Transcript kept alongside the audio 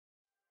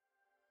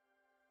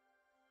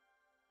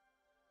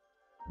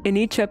In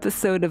each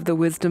episode of the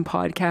Wisdom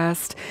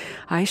Podcast,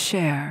 I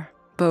share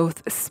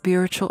both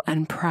spiritual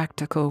and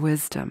practical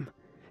wisdom,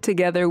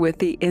 together with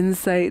the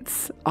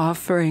insights,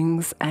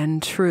 offerings,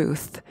 and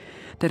truth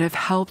that have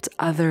helped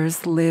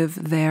others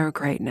live their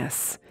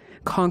greatness,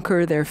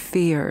 conquer their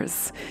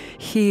fears,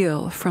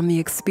 heal from the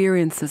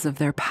experiences of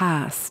their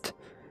past,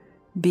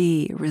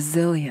 be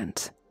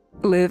resilient,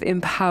 live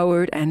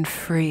empowered and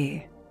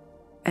free,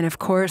 and of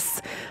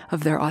course,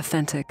 of their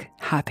authentic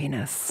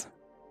happiness.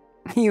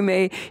 You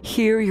may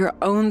hear your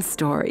own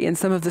story in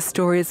some of the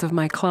stories of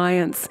my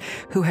clients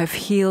who have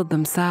healed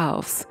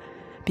themselves,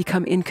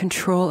 become in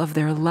control of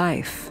their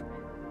life,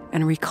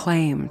 and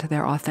reclaimed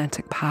their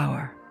authentic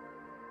power.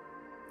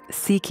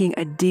 Seeking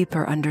a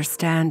deeper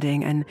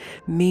understanding and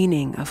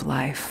meaning of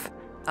life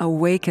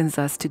awakens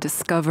us to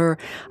discover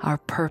our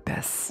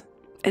purpose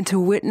and to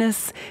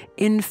witness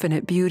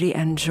infinite beauty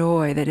and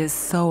joy that is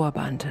so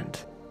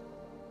abundant.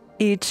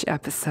 Each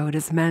episode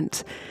is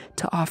meant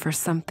to offer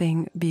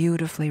something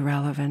beautifully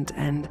relevant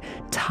and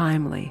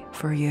timely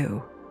for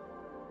you.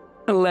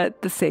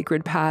 Let the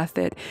sacred path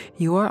that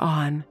you are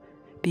on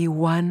be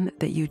one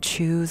that you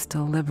choose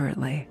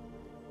deliberately,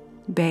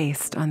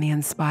 based on the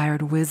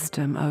inspired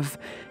wisdom of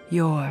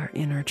your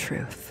inner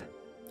truth,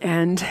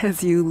 and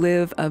as you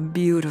live a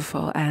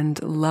beautiful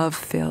and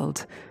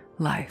love-filled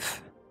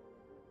life.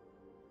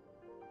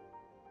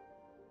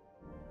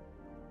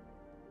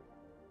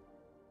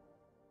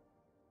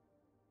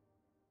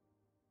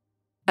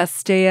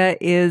 Asteya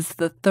is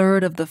the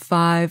third of the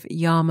 5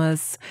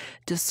 Yamas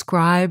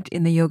described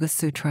in the Yoga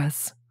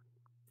Sutras.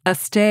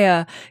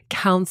 Asteya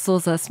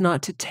counsels us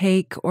not to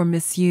take or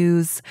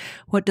misuse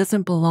what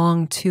doesn't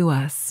belong to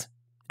us,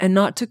 and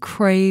not to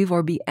crave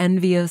or be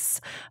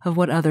envious of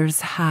what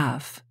others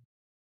have.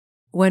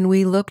 When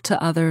we look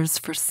to others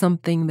for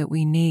something that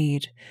we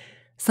need,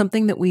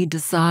 something that we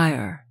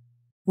desire,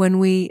 when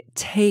we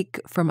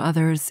take from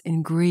others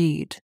in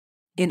greed,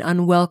 in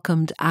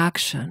unwelcomed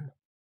action,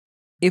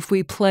 if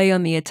we play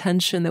on the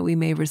attention that we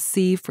may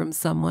receive from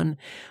someone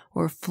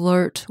or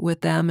flirt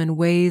with them in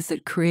ways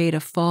that create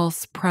a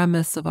false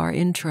premise of our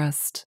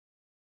interest,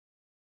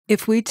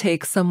 if we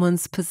take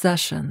someone's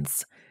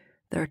possessions,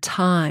 their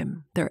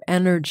time, their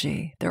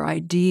energy, their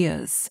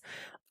ideas,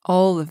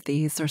 all of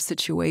these are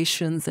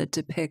situations that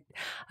depict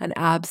an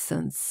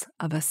absence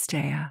of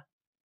Asteya.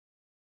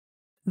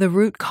 The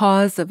root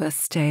cause of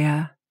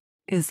Asteya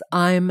is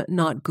I'm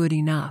not good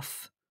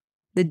enough.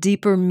 The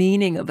deeper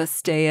meaning of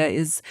Asteya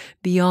is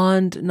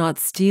beyond not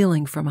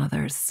stealing from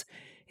others.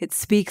 It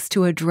speaks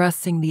to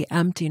addressing the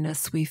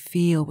emptiness we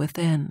feel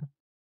within.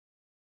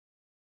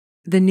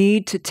 The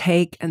need to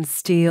take and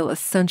steal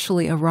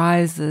essentially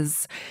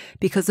arises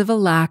because of a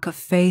lack of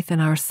faith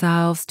in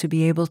ourselves to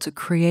be able to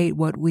create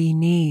what we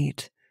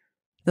need.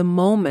 The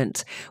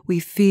moment we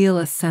feel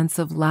a sense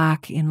of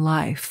lack in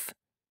life,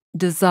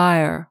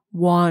 desire,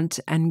 want,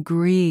 and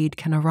greed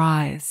can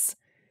arise.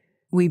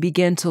 We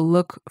begin to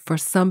look for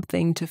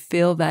something to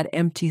fill that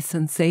empty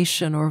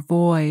sensation or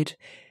void,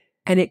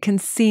 and it can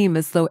seem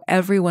as though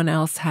everyone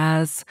else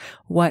has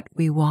what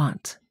we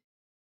want.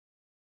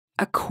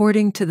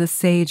 According to the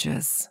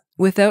sages,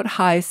 without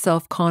high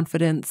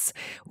self-confidence,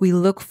 we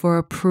look for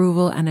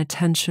approval and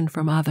attention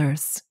from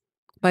others.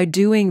 By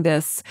doing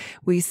this,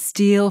 we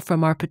steal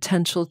from our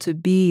potential to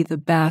be the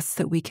best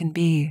that we can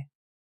be.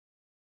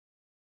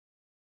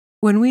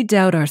 When we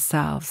doubt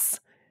ourselves,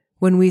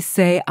 when we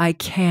say, I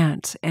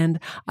can't and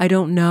I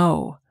don't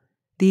know,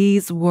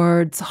 these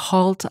words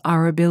halt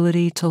our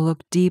ability to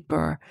look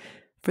deeper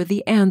for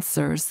the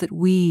answers that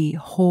we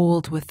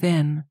hold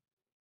within,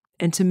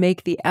 and to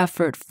make the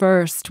effort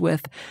first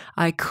with,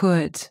 I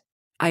could,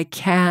 I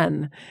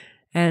can,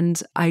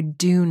 and I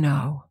do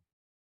know.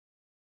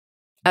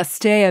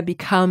 Asteya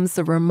becomes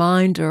a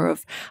reminder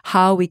of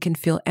how we can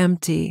feel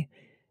empty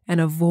and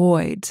a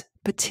void,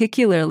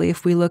 particularly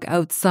if we look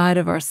outside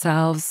of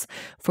ourselves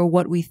for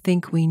what we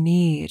think we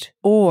need,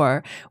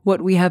 or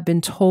what we have been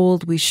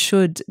told we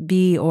should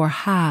be or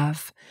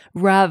have,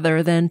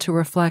 rather than to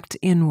reflect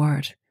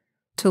inward,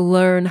 to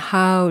learn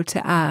how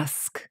to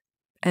ask,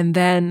 and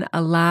then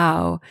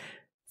allow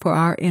for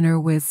our inner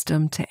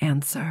wisdom to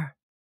answer.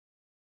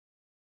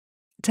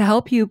 To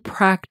help you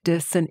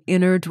practice an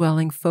inner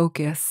dwelling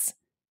focus,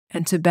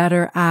 and to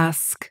better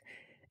ask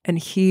and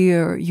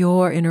hear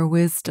your inner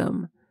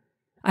wisdom,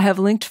 I have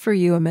linked for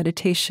you a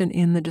meditation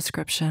in the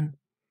description.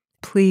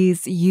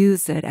 Please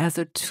use it as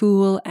a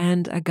tool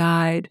and a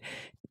guide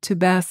to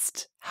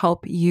best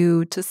help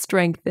you to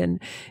strengthen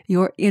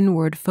your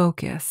inward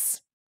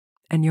focus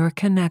and your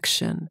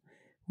connection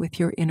with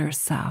your inner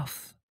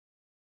self.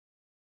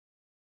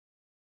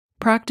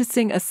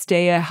 Practicing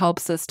Asteya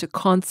helps us to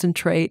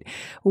concentrate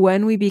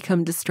when we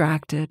become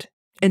distracted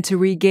and to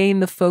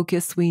regain the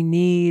focus we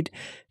need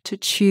to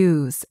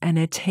choose and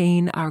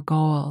attain our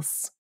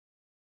goals.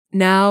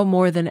 Now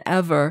more than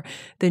ever,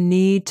 the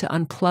need to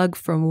unplug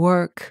from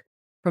work,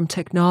 from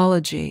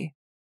technology,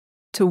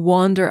 to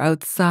wander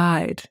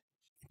outside,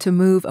 to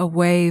move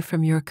away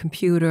from your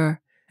computer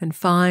and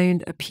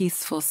find a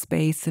peaceful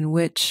space in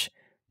which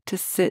to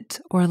sit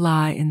or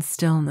lie in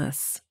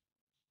stillness.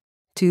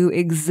 to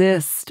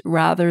exist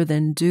rather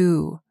than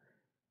do.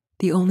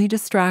 The only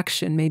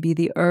distraction may be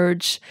the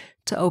urge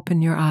to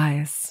open your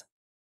eyes.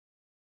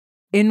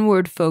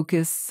 Inward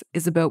focus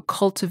is about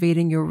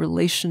cultivating your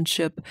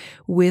relationship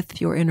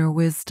with your inner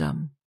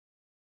wisdom.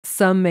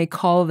 Some may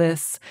call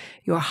this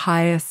your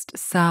highest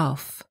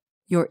self,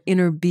 your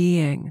inner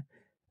being,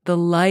 the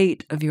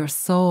light of your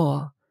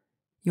soul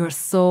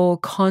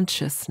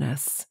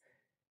consciousness,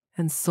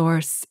 and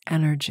source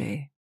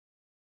energy.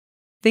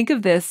 Think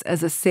of this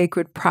as a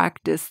sacred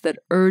practice that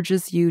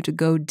urges you to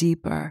go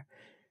deeper,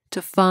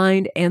 to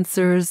find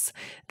answers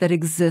that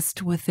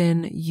exist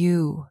within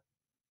you,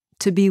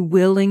 to be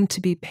willing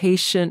to be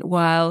patient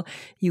while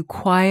you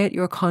quiet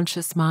your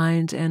conscious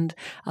mind and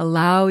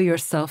allow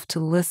yourself to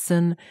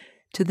listen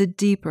to the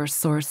deeper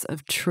source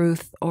of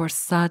truth or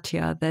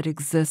satya that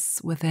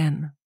exists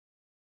within.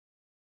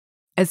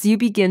 As you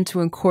begin to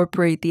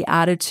incorporate the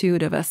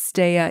attitude of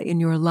Asteya in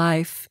your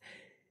life,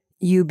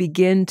 you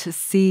begin to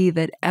see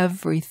that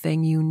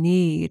everything you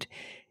need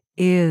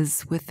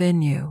is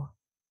within you.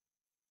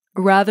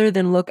 Rather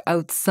than look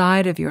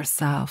outside of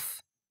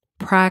yourself,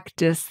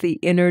 practice the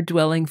inner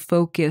dwelling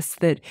focus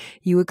that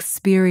you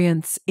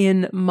experience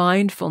in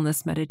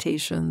mindfulness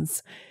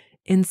meditations,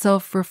 in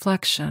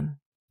self-reflection,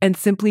 and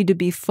simply to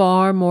be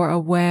far more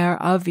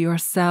aware of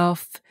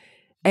yourself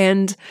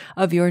and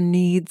of your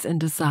needs and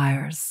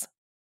desires.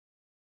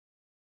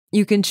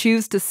 You can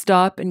choose to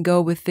stop and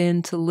go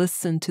within to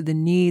listen to the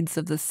needs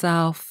of the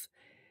self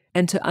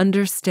and to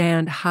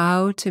understand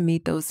how to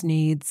meet those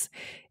needs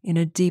in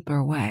a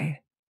deeper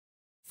way.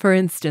 For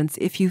instance,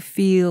 if you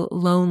feel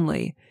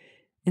lonely,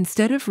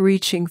 instead of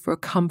reaching for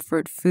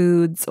comfort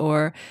foods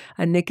or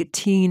a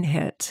nicotine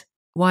hit,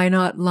 why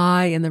not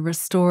lie in the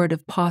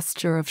restorative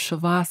posture of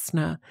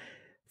Shavasana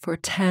for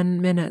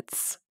 10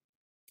 minutes?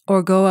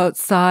 Or go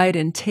outside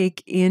and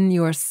take in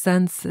your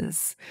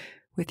senses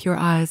with your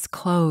eyes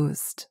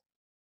closed.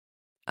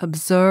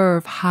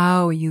 Observe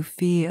how you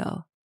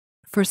feel.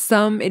 For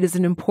some, it is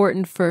an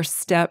important first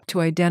step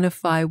to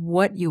identify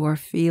what you are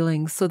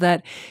feeling so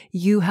that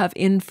you have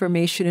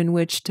information in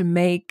which to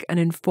make an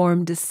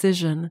informed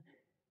decision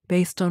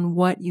based on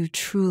what you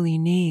truly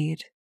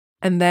need,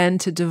 and then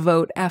to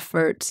devote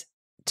effort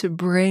to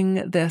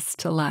bring this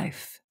to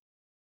life.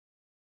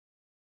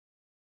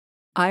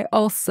 I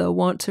also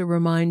want to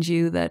remind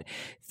you that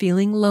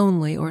feeling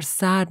lonely or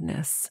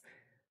sadness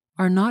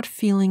are not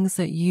feelings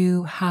that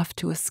you have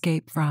to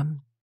escape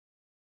from.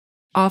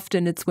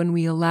 Often it's when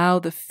we allow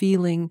the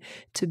feeling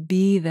to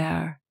be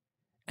there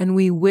and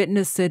we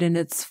witness it in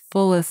its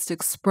fullest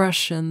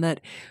expression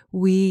that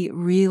we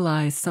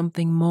realize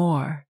something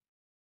more.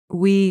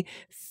 We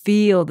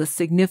feel the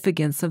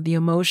significance of the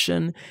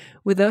emotion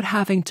without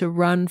having to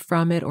run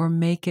from it or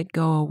make it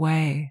go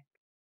away.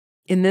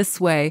 In this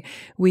way,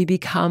 we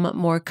become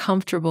more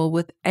comfortable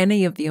with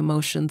any of the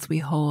emotions we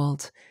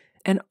hold,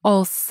 and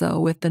also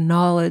with the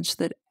knowledge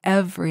that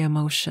every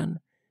emotion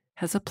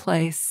has a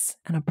place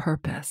and a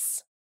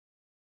purpose.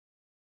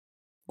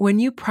 When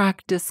you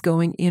practice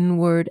going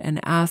inward and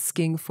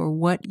asking for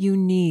what you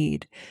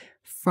need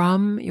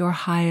from your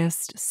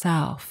highest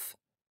self,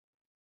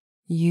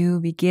 you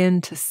begin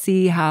to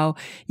see how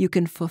you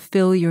can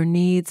fulfill your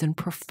needs in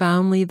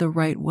profoundly the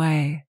right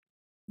way.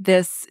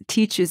 This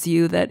teaches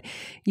you that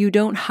you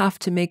don't have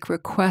to make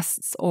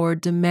requests or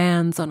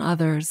demands on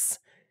others.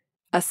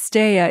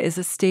 Asteya is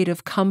a state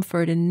of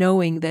comfort in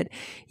knowing that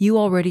you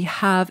already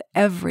have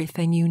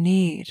everything you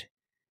need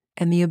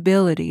and the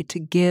ability to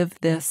give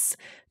this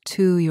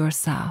to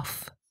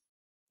yourself.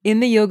 In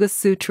the Yoga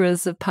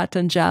Sutras of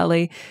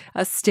Patanjali,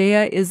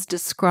 Asteya is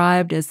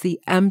described as the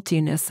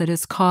emptiness that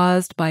is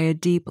caused by a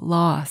deep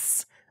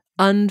loss,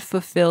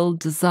 unfulfilled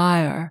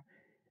desire,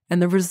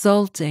 and the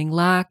resulting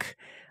lack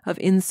of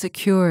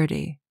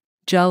insecurity,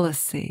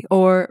 jealousy,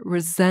 or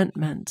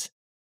resentment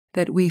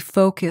that we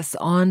focus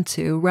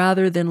onto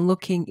rather than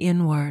looking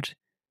inward,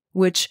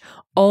 which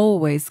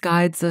always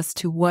guides us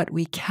to what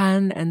we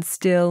can and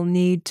still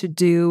need to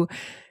do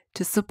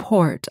to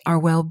support our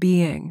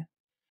well-being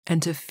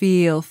and to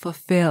feel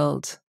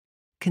fulfilled,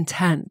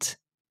 content,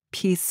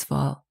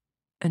 peaceful,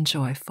 and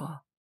joyful.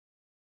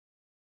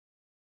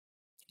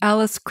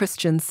 Alice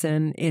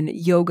Christensen in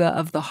Yoga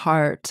of the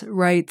Heart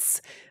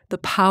writes, "The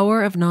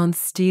power of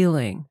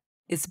non-stealing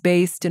is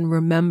based in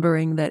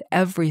remembering that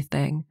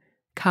everything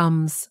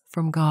comes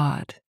from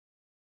God.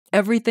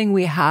 Everything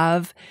we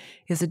have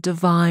is a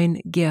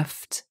divine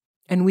gift,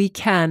 and we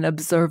can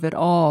observe it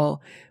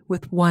all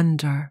with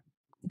wonder,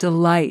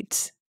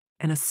 delight,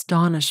 and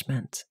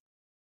astonishment.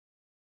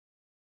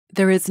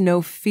 There is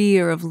no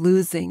fear of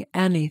losing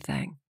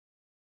anything.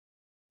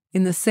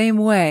 In the same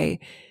way,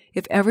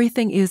 if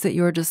everything is at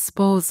your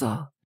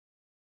disposal,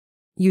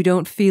 you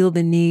don't feel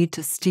the need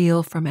to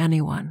steal from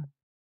anyone.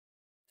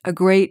 A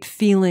great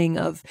feeling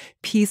of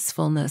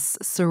peacefulness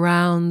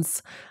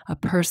surrounds a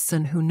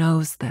person who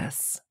knows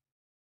this.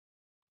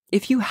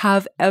 If you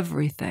have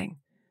everything,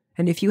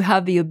 and if you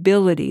have the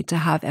ability to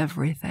have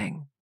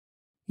everything,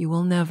 you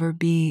will never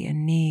be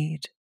in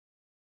need.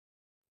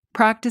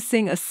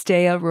 Practicing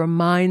Asteya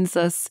reminds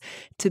us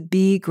to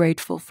be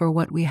grateful for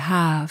what we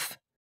have,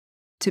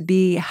 to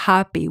be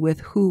happy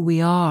with who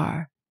we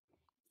are,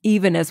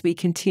 even as we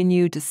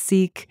continue to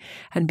seek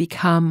and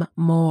become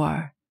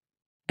more,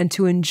 and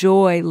to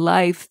enjoy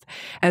life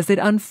as it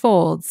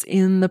unfolds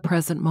in the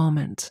present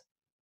moment.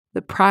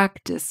 The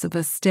practice of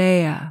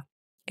Asteya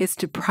is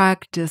to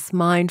practice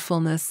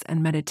mindfulness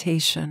and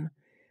meditation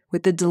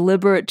with the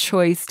deliberate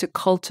choice to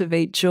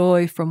cultivate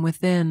joy from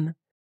within,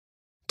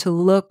 to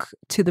look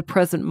to the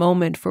present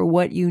moment for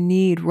what you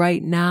need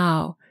right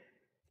now,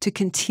 to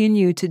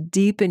continue to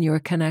deepen your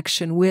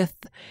connection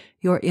with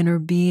your inner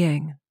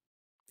being,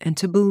 and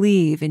to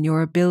believe in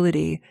your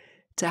ability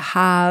to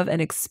have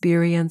and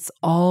experience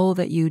all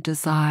that you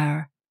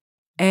desire.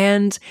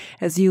 And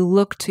as you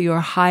look to your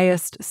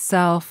highest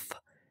self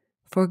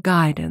for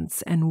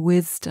guidance and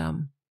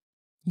wisdom,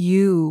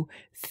 you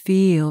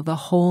feel the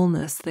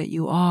wholeness that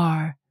you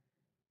are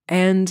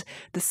and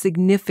the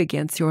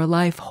significance your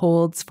life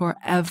holds for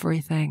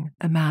everything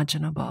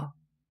imaginable.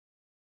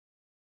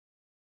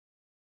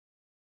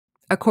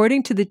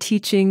 According to the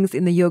teachings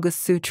in the Yoga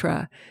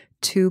Sutra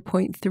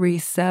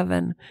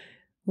 2.37,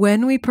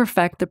 when we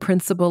perfect the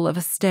principle of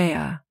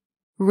Asteya,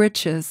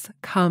 riches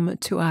come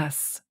to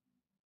us.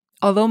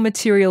 Although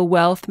material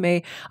wealth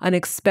may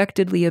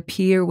unexpectedly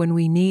appear when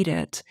we need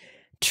it,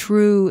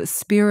 true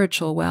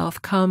spiritual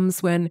wealth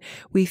comes when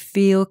we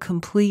feel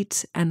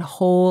complete and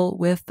whole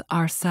with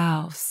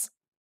ourselves.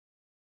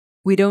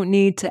 We don't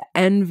need to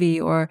envy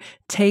or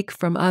take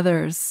from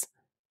others,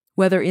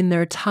 whether in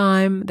their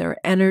time, their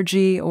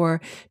energy,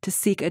 or to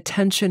seek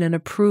attention and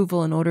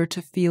approval in order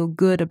to feel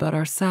good about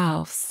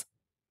ourselves.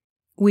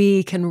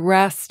 We can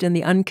rest in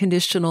the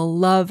unconditional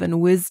love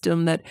and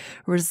wisdom that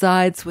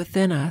resides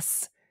within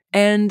us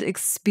and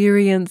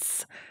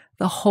experience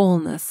the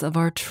wholeness of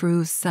our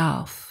true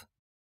self.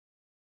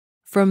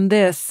 From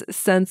this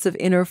sense of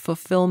inner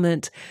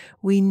fulfillment,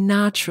 we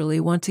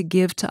naturally want to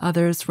give to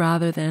others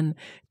rather than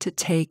to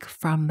take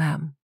from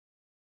them.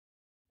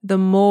 The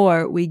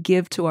more we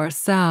give to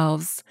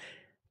ourselves,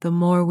 the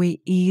more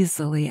we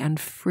easily and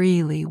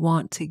freely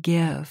want to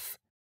give.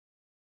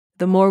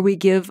 The more we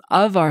give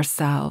of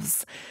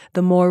ourselves,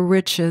 the more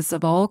riches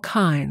of all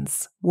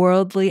kinds,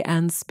 worldly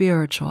and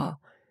spiritual,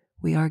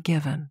 we are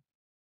given.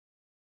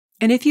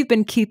 And if you've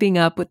been keeping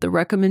up with the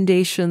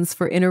recommendations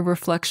for inner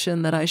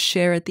reflection that I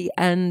share at the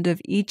end of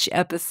each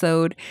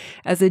episode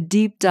as a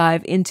deep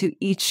dive into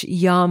each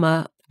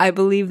yama, I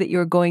believe that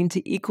you're going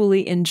to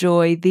equally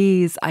enjoy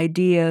these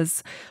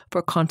ideas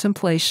for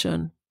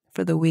contemplation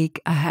for the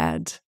week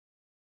ahead.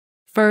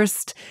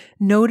 First,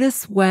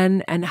 notice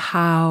when and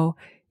how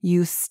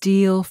you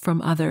steal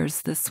from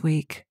others this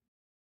week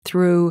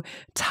through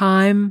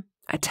time,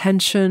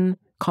 attention,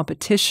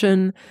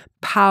 competition,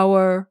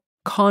 power,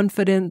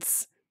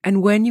 confidence,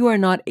 and when you are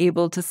not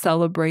able to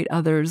celebrate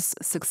others'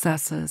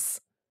 successes.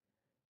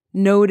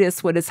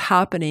 Notice what is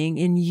happening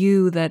in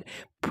you that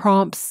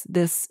prompts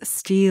this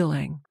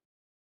stealing.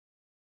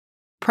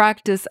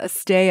 Practice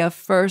Asteya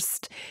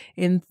first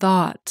in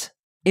thought,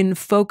 in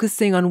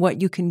focusing on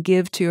what you can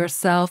give to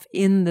yourself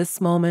in this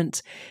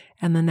moment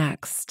and the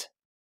next.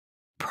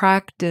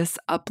 Practice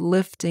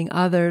uplifting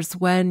others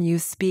when you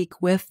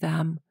speak with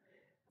them,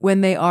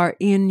 when they are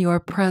in your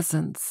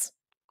presence,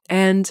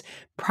 and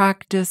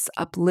practice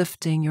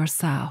uplifting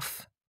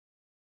yourself.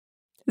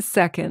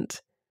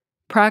 Second,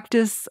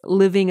 practice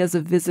living as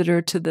a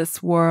visitor to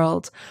this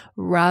world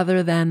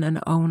rather than an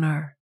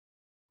owner.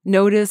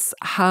 Notice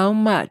how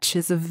much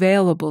is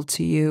available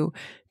to you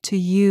to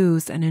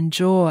use and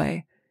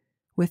enjoy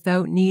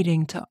without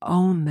needing to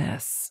own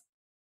this.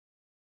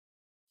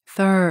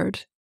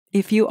 Third,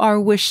 if you are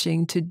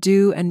wishing to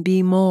do and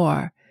be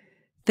more,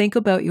 think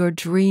about your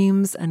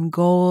dreams and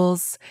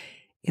goals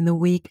in the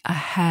week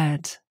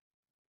ahead.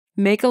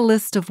 Make a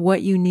list of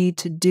what you need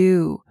to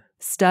do,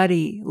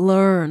 study,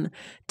 learn,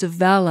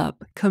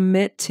 develop,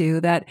 commit to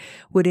that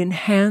would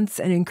enhance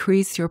and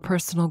increase your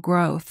personal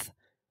growth,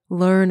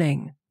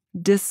 learning,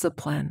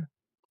 discipline,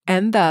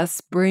 and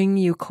thus bring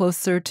you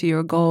closer to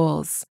your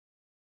goals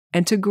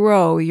and to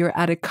grow your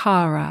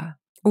adhikara,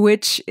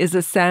 which is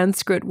a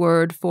Sanskrit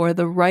word for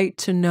the right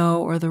to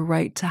know or the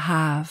right to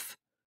have.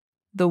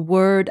 The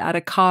word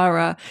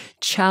adhikara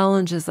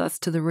challenges us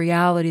to the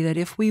reality that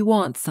if we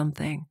want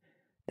something,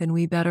 then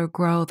we better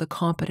grow the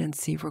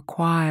competency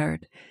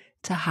required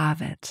to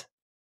have it.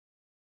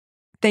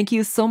 Thank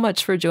you so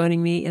much for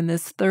joining me in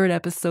this third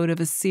episode of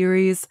a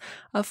series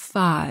of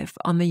 5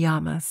 on the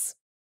Yamas.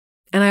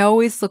 And I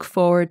always look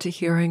forward to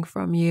hearing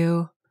from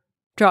you.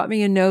 Drop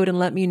me a note and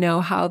let me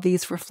know how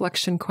these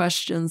reflection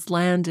questions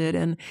landed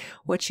and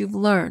what you've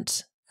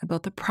learned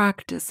about the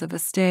practice of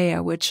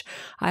Asteya, which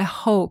I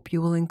hope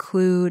you will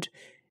include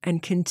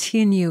and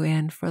continue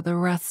in for the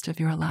rest of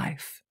your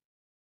life.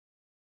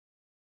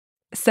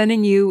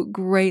 Sending you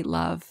great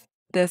love.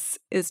 This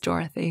is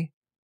Dorothy.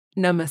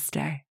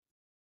 Namaste.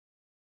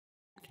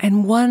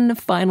 And one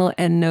final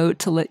end note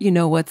to let you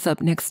know what's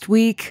up next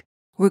week.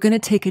 We're going to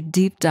take a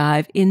deep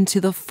dive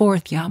into the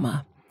 4th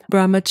yama,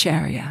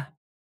 brahmacharya.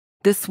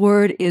 This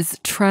word is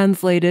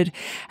translated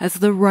as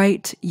the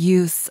right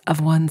use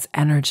of one's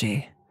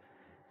energy.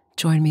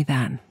 Join me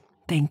then.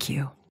 Thank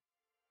you.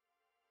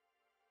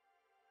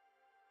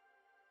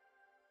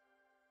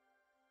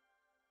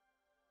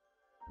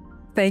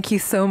 Thank you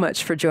so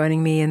much for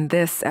joining me in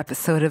this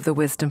episode of the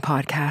Wisdom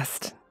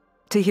Podcast.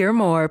 To hear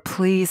more,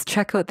 please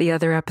check out the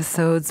other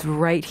episodes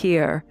right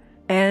here.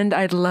 And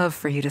I'd love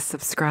for you to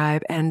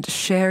subscribe and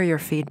share your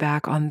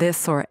feedback on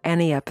this or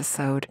any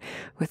episode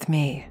with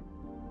me.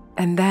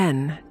 And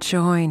then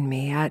join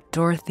me at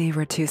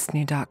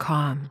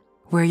dorothyratusny.com,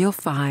 where you'll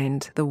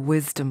find the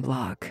wisdom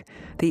blog,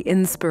 the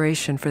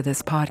inspiration for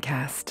this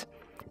podcast,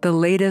 the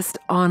latest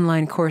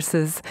online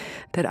courses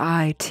that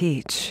I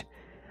teach,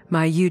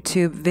 my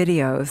YouTube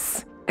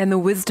videos, and the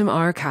Wisdom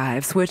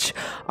Archives, which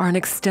are an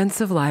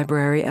extensive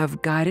library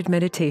of guided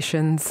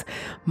meditations,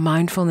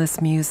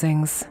 mindfulness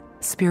musings,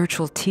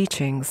 spiritual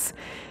teachings,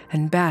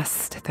 and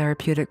best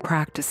therapeutic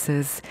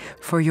practices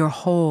for your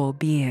whole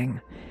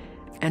being,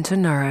 and to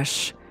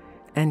nourish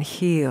and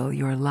heal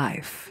your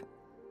life,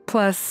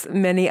 plus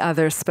many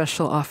other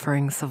special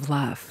offerings of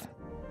love.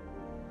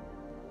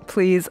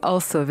 Please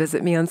also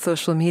visit me on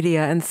social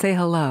media and say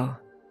hello.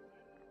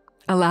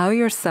 Allow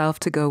yourself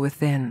to go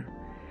within,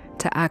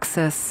 to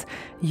access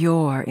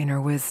your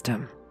inner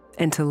wisdom,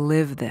 and to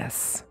live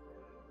this.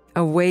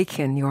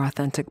 Awaken your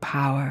authentic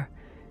power,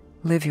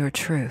 live your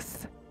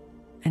truth,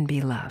 and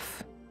be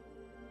love.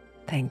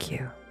 Thank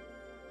you.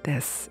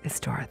 This is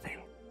Dorothy.